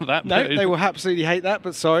saying about that. No, they will absolutely hate that,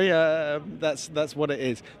 but sorry, that's what it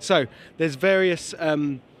is. So there's various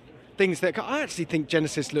things that I actually think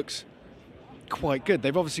Genesis looks quite good.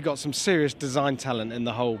 They've obviously got some serious design talent in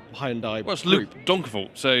the whole Hyundai Well, it's group. Luke Donkavolt,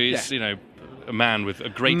 so it's, a man with a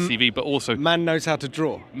great CV, but also... Man knows how to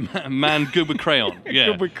draw. Man good with crayon. Yeah.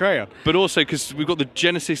 Good with crayon. But also because we've got the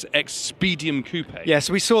Genesis Expedium Coupe. Yeah,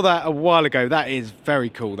 so we saw that a while ago. That is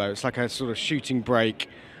very cool, though. It's like a sort of shooting brake,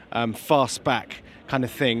 fastback kind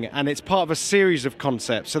of thing, and it's part of a series of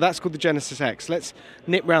concepts. So that's called the Genesis X. Let's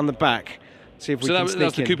nip round the back, see if we can sneak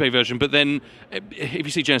that's the in. coupe version, but then if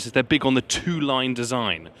you see Genesis, they're big on the two-line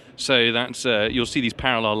design. So that's you'll see these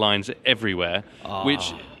parallel lines everywhere,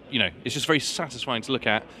 which... it's just very satisfying to look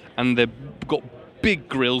at, and they've got big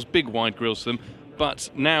grills, big wide grills to them. But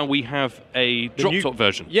now we have a drop-top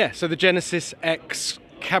version. Yeah, so the Genesis X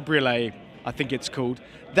Cabriolet, I think it's called.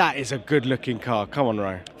 That is a good-looking car. Come on,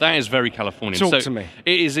 Ro. That is very Californian. Talk to me.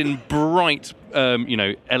 It is in bright,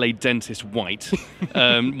 LA dentist white,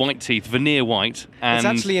 white teeth, veneer white. And it's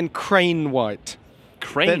actually in crane white.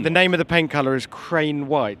 Crane? The name of the paint colour is crane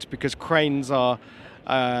white because cranes are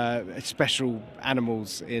special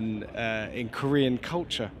animals in Korean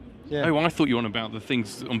culture. Yeah. Oh, I thought you were on about the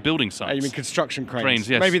things on building sites. Oh, you mean construction cranes? Cranes,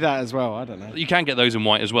 yes. Maybe that as well, I don't know. You can get those in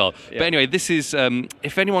white as well. Yeah. But anyway, this is,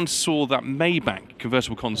 if anyone saw that Maybach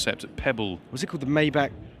convertible concept at Pebble, Was it called the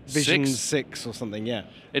Maybach Vision 6? 6 or something? Yeah.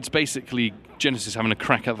 it's basically Genesis having a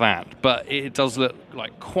crack at that. But it does look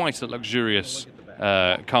like quite a luxurious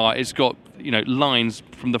car. It's got, lines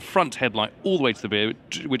from the front headlight all the way to the rear,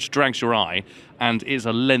 which drags your eye, and is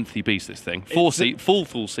a lengthy beast, this thing.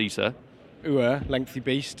 Full-seater. Lengthy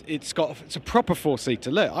beast. It's a proper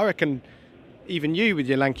 4-seater. Look, I reckon even you with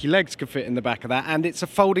your lanky legs could fit in the back of that, and it's a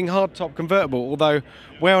folding hardtop convertible, although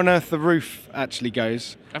where on earth the roof actually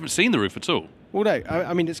goes. I haven't seen the roof at all. Well, no,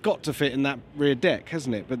 I mean, it's got to fit in that rear deck,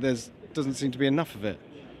 hasn't it? But doesn't seem to be enough of it.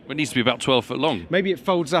 It needs to be about 12 foot long. Maybe it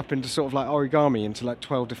folds up into sort of like origami into like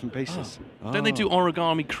 12 different pieces. Don't they do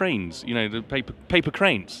origami cranes? The paper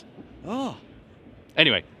cranes. Oh.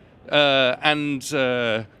 Anyway, well,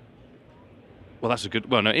 that's a good.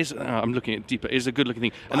 Well, no, I'm looking at deeper. It's a good-looking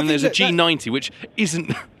thing. And then there's a G90, which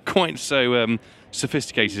isn't quite so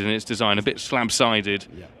sophisticated in its design. A bit slab-sided.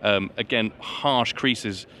 Yeah. Again, harsh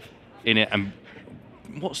creases in it. And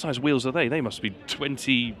what size wheels are they? They must be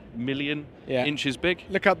 20 million inches big.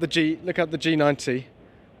 Look up the G90.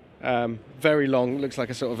 Very long. Looks like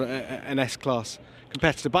a sort of an S-class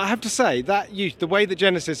competitor. But I have to say, the way that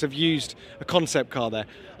Genesis have used a concept car there,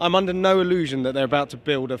 I'm under no illusion that they're about to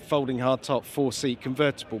build a folding hardtop 4-seat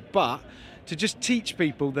convertible. But to just teach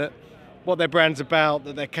people that what their brand's about,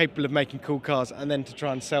 that they're capable of making cool cars, and then to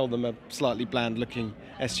try and sell them a slightly bland-looking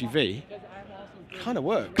SUV, kind of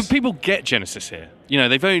works. But people get Genesis here.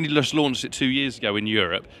 They've only just launched it 2 years ago in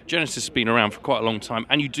Europe. Genesis has been around for quite a long time,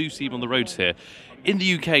 and you do see them on the roads here. In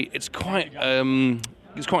the UK, it's quite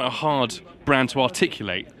a hard brand to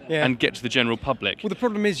articulate and get to the general public. Well, the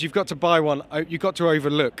problem is you've got to buy one. You've got to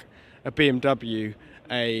overlook a BMW,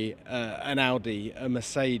 an Audi, a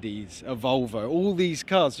Mercedes, a Volvo. All these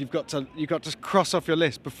cars you've got to cross off your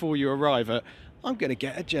list before you arrive at. I'm going to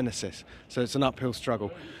get a Genesis. So it's an uphill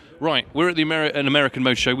struggle. Right, we're at an American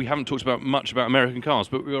Motor Show. We haven't talked much about American cars,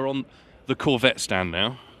 but we are on the Corvette stand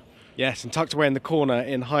now. Yes, and tucked away in the corner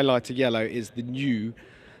in highlighter yellow is the new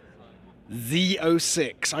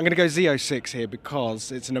Z06. I'm going to go Z06 here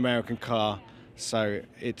because it's an American car, so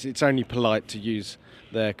it's only polite to use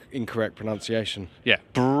their incorrect pronunciation. Yeah,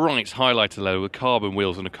 bright highlighter logo with carbon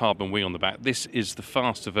wheels and a carbon wing on the back. This is the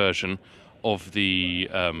faster version of the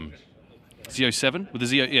Z07 with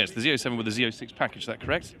the it's the Z07 with the Z06 package. Is that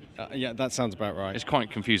correct? Yeah, that sounds about right. It's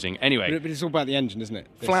quite confusing. Anyway, but it's all about the engine, isn't it?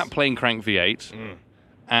 Flat plane crank V8,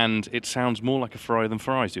 and it sounds more like a Ferrari than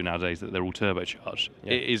Ferraris do nowadays. That they're all turbocharged.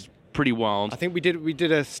 Yeah. It is pretty wild. I think we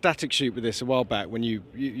did a static shoot with this a while back when you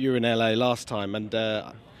were in LA last time, and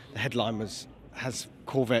the headline has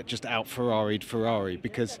Corvette just out Ferrari'd Ferrari,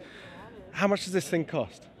 because how much does this thing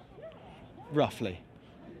cost? Roughly.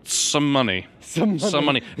 Some money.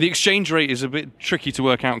 The exchange rate is a bit tricky to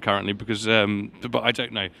work out currently because, but I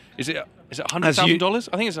don't know. Is it $100,000?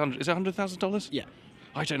 I think it's $100,000. Is it $100,000? Yeah.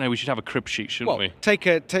 I don't know. We should have a crib sheet, shouldn't we?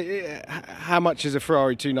 How much is a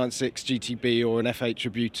Ferrari 296 GTB or an F8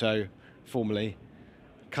 Tributo, formerly?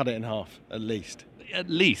 Cut it in half, at least. At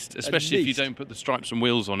least, especially if you don't put the stripes and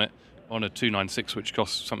wheels on it, on a 296, which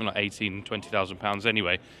costs something like £18,000, £20,000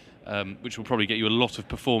 anyway, which will probably get you a lot of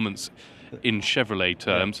performance in Chevrolet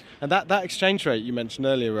terms. Yeah. And that exchange rate you mentioned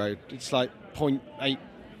earlier, Rode, it's like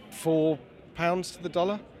 £0.84 to the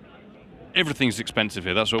dollar. Everything's expensive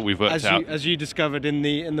here. That's what we've worked out. As you discovered in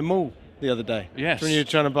the mall the other day. Yes. When you were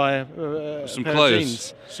trying to buy some pair clothes. Of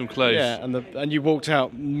jeans. Some clothes. Yeah, and you walked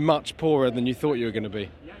out much poorer than you thought you were going to be.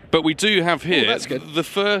 But we do have here that's good. The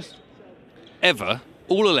first ever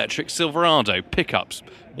all-electric Silverado pickups.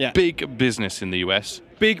 Yeah. Big business in the US.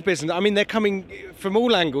 Big business. I mean, they're coming from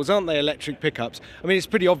all angles, aren't they, electric pickups? I mean, it's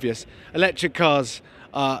pretty obvious. Electric cars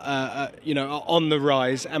are on the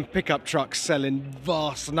rise, and pickup trucks sell in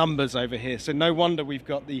vast numbers over here. So no wonder we've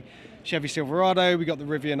got the Chevy Silverado, we've got the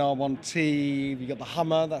Rivian R1T, we've got the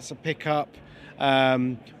Hummer, that's a pickup.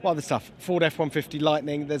 What other stuff? Ford F-150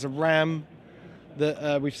 Lightning, there's a Ram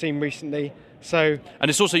that we've seen recently. So, and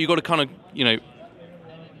it's also, you've got to kind of,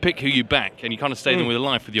 pick who you back, and you kind of stay them with a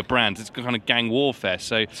life with your brands. It's kind of gang warfare.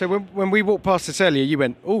 So when we walked past this earlier, you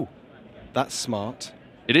went, "Oh, that's smart."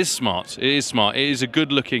 It is smart. It is smart. It is a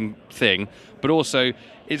good-looking thing, but also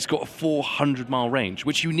it's got a 400-mile range,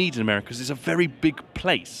 which you need in America because it's a very big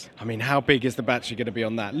place. I mean, how big is the battery going to be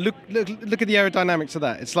on that? Look at the aerodynamics of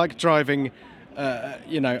that. It's like driving,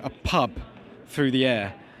 a pub through the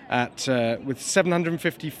air with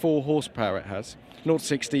 754 horsepower. It has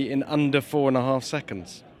 0-60 in under 4.5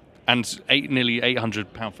 seconds. and nearly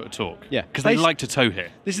 800 pound-foot of torque. Yeah. because they like to tow here.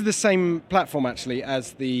 This is the same platform actually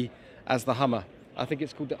as the Hummer. I think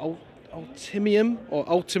it's called the Ultimum or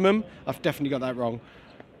Ultimum. I've definitely got that wrong.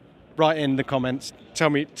 Write in the comments. Tell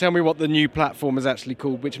me what the new platform is actually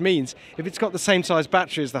called. Which means if it's got the same size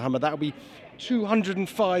battery as the Hummer, that'll be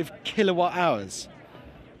 205 kilowatt hours,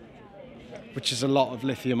 which is a lot of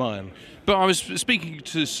lithium ion. But I was speaking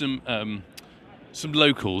to some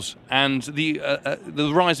locals, and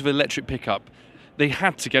the rise of electric pickup, they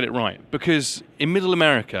had to get it right, because in Middle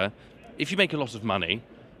America, if you make a lot of money,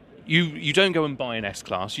 you don't go and buy an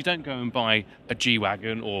S-Class, you don't go and buy a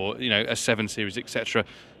G-Wagon or a 7 Series, etc.,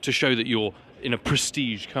 to show that you're in a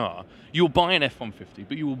prestige car. You'll buy an F-150,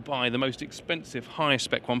 but you will buy the most expensive, highest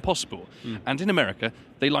spec one possible. And in America,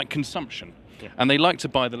 they like consumption. Yeah. And they like to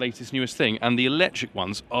buy the latest, newest thing, and the electric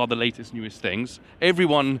ones are the latest, newest things.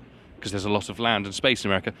 Everyone, because there's a lot of land and space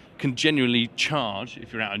in America, can genuinely charge,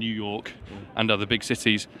 if you're out of New York and other big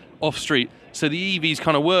cities, off-street. So the EVs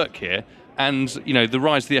kind of work here, and the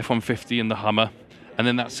rise of the F-150 and the Hummer, and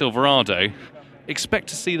then that Silverado, expect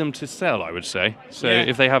to see them to sell, I would say. So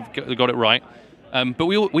if they have got it right. But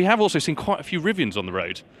we have also seen quite a few Rivians on the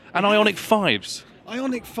road, and Ioniq 5s.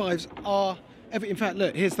 Ioniq 5s are... In fact,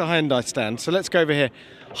 look, here's the Hyundai stand. So let's go over here.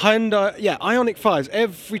 Ioniq 5s.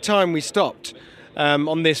 Every time we stopped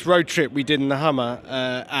on this road trip we did in the Hummer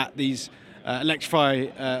at these Electrify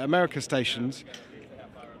America stations,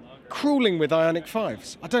 crawling with Ioniq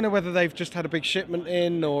 5s. I don't know whether they've just had a big shipment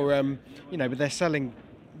in or, but they're selling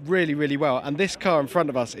really, really well. And this car in front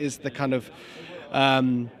of us is the kind of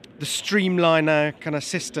the streamliner kind of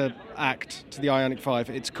sister act to the Ioniq 5.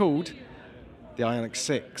 It's called the Ioniq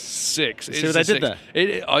 6. See what they did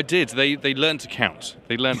there? I did. They learned to count.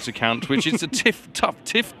 They learned to count, which is a tough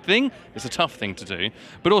thing. It's a tough thing to do.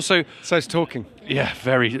 But also... So it's talking. Yeah,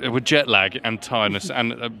 very. With jet lag and tiredness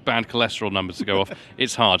and bad cholesterol numbers to go off,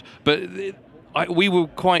 it's hard. But we were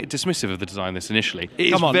quite dismissive of the design of this initially.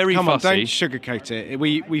 It is very fussy. Don't sugarcoat it.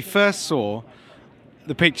 We first saw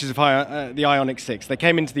the pictures of the Ioniq 6. They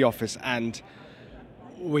came into the office and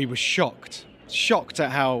we were shocked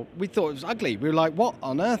at how we thought it was ugly. We were like, what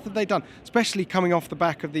on earth have they done? Especially coming off the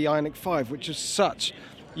back of the Ioniq 5, which is such,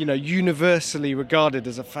 universally regarded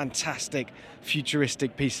as a fantastic,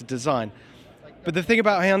 futuristic piece of design. But the thing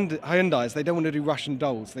about Hyundai is they don't want to do Russian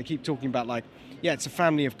dolls. They keep talking about it's a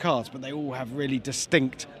family of cars, but they all have really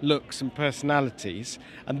distinct looks and personalities.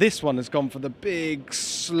 And this one has gone for the big,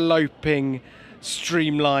 sloping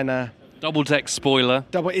streamliner. Double-deck spoiler.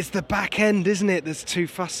 It's the back end, isn't it, that's too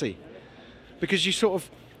fussy. Because you so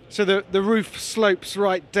the roof slopes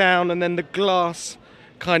right down, and then the glass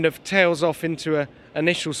kind of tails off into an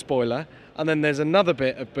initial spoiler, and then there's another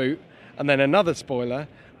bit of boot, and then another spoiler,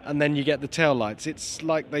 and then you get the tail lights. It's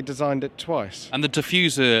like they designed it twice. And the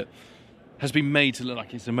diffuser has been made to look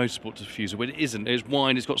like it's a motorsport diffuser, but it isn't. It's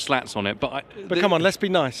wide, it's got slats on it. But come on, let's be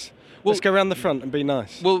nice. Let's go around the front and be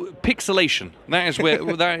nice. Well, pixelation. That is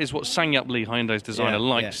that is what Sang-Yup Lee, Hyundai's designer,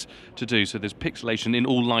 likes to do. So there's pixelation in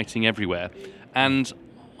all lighting everywhere. And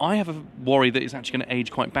I have a worry that it's actually going to age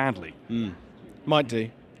quite badly. Might do.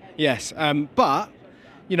 Yes. But,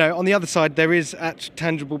 on the other side, there is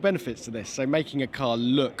tangible benefits to this. So making a car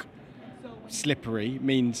look slippery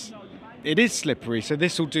means it is slippery. So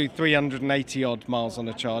this will do 380 odd miles on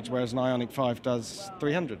a charge, whereas an Ioniq 5 does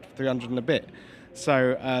 300 and a bit.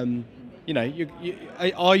 So,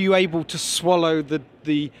 are you able to swallow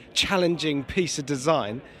the challenging piece of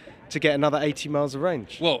design to get another 80 miles of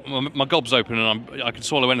range? Well, my gob's open and I can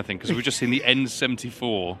swallow anything, because we've just seen the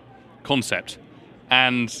N74 concept.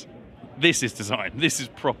 And this is design. This is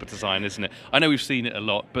proper design, isn't it? I know we've seen it a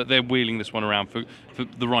lot, but they're wheeling this one around for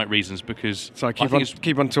the right reasons, because... So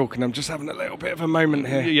keep on talking. I'm just having a little bit of a moment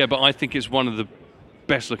here. Yeah, but I think it's one of the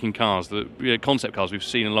best-looking cars, the concept cars we've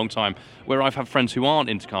seen in a long time, where I've had friends who aren't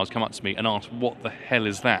into cars come up to me and ask, what the hell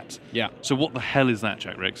is that? Yeah. So what the hell is that,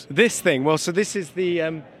 Jack Riggs? This thing, so this is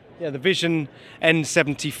the Vision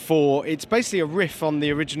N74. It's basically a riff on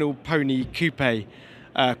the original Pony Coupe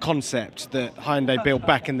concept that Hyundai built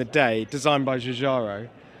back in the day, designed by Giugiaro.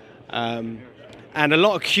 And a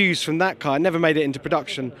lot of cues from that car, never made it into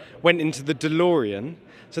production, went into the DeLorean.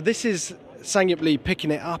 So this is Sang-Yup Lee picking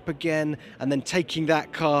it up again and then taking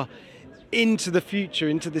that car into the future,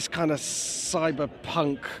 into this kind of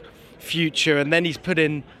cyberpunk future. And then he's put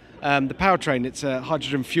in the powertrain. It's a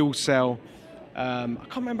hydrogen fuel cell. I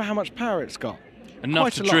can't remember how much power it's got.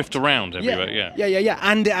 Enough to drift around everywhere, yeah.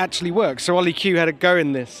 And it actually works. So Ollie Q had a go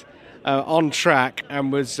in this on track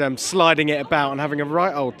and was sliding it about and having a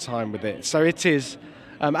right old time with it. So it is,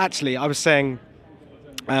 actually, I was saying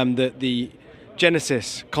that the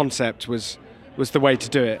Genesis concept was was the way to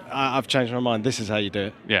do it. I've changed my mind. This is how you do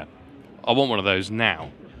it. Yeah. I want one of those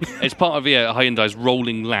now. It's part of Hyundai's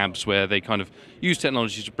rolling labs where they kind of use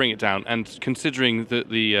technology to bring it down. And considering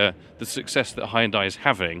the success that Hyundai is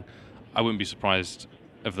having, I wouldn't be surprised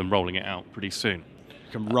of them rolling it out pretty soon.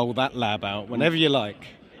 You can roll that lab out whenever you like.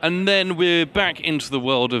 And then we're back into the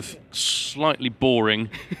world of slightly boring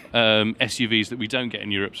SUVs that we don't get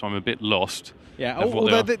in Europe, so I'm a bit lost. Yeah,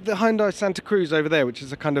 although the Hyundai Santa Cruz over there, which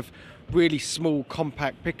is a kind of really small,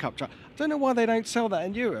 compact pickup truck, I don't know why they don't sell that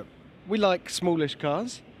in Europe. We like smallish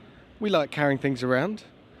cars. We like carrying things around.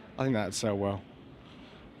 I think that would sell well.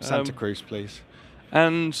 Santa Cruz, please.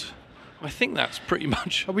 And I think that's pretty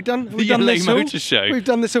much Have we done the LA Motor Show. We've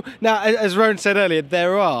done this all. Now, as Rowan said earlier,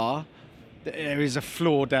 there is a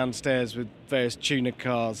floor downstairs with various tuner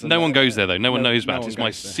cars. No one goes there, though. No one knows about it. It's my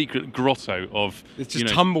there. secret grotto of... It's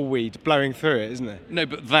just tumbleweed blowing through it, isn't it? No,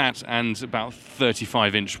 but that and about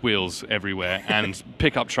 35-inch wheels everywhere and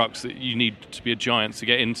pickup trucks that you need to be a giant to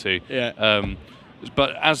get into. Yeah.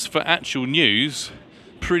 But as for actual news,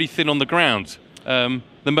 pretty thin on the ground.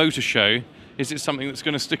 The Motor Show, is it something that's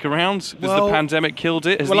going to stick around? Has the pandemic killed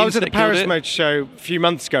it? I was at the Paris Motor Show a few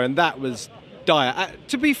months ago, and that was dire.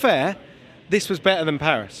 To be fair, this was better than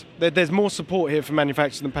Paris. There's more support here for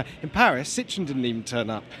manufacturers than Paris. In Paris, Citroën didn't even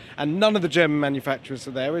turn up, and none of the German manufacturers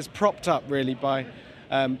are there. It's propped up really by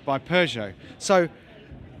Peugeot. So,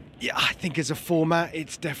 yeah, I think as a format,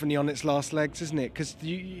 it's definitely on its last legs, isn't it? Because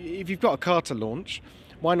if you've got a car to launch,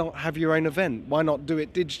 why not have your own event? Why not do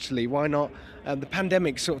it digitally? Why not? The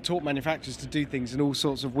pandemic sort of taught manufacturers to do things in all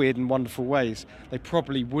sorts of weird and wonderful ways. They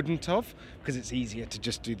probably wouldn't have, because it's easier to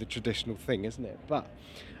just do the traditional thing, isn't it? But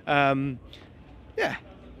yeah,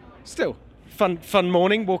 still fun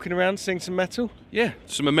morning walking around seeing some metal. Yeah,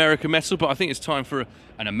 some American metal, but I think it's time for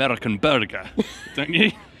an American burger, don't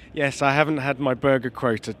you? Yes, I haven't had my burger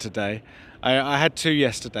quota today. I had 2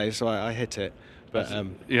 yesterday, so I hit it. But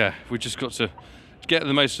yeah, we just got to get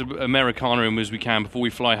the most Americana in as we can before we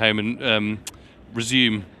fly home and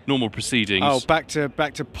resume normal proceedings. Oh, back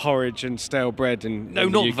to porridge and stale bread in No,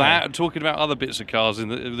 in not the UK. that. I'm talking about other bits of cars in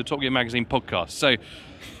the Top Gear Magazine podcast. So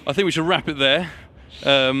I think we should wrap it there.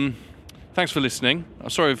 Thanks for listening. I'm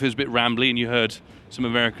sorry if it was a bit rambly and you heard some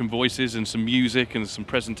American voices and some music and some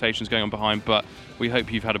presentations going on behind, but we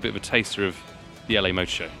hope you've had a bit of a taster of the LA Motor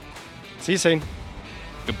Show. See you soon.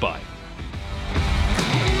 Goodbye.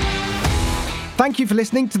 Thank you for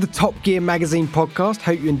listening to the Top Gear Magazine podcast.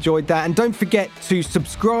 Hope you enjoyed that. And don't forget to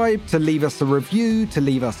subscribe, to leave us a review, to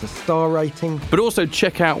leave us a star rating. But also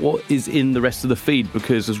check out what is in the rest of the feed,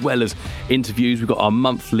 because as well as interviews, we've got our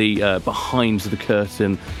monthly behind the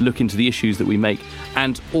curtain look into the issues that we make.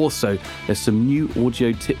 And also there's some new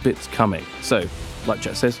audio tidbits coming. So, like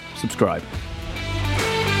Chet says, subscribe.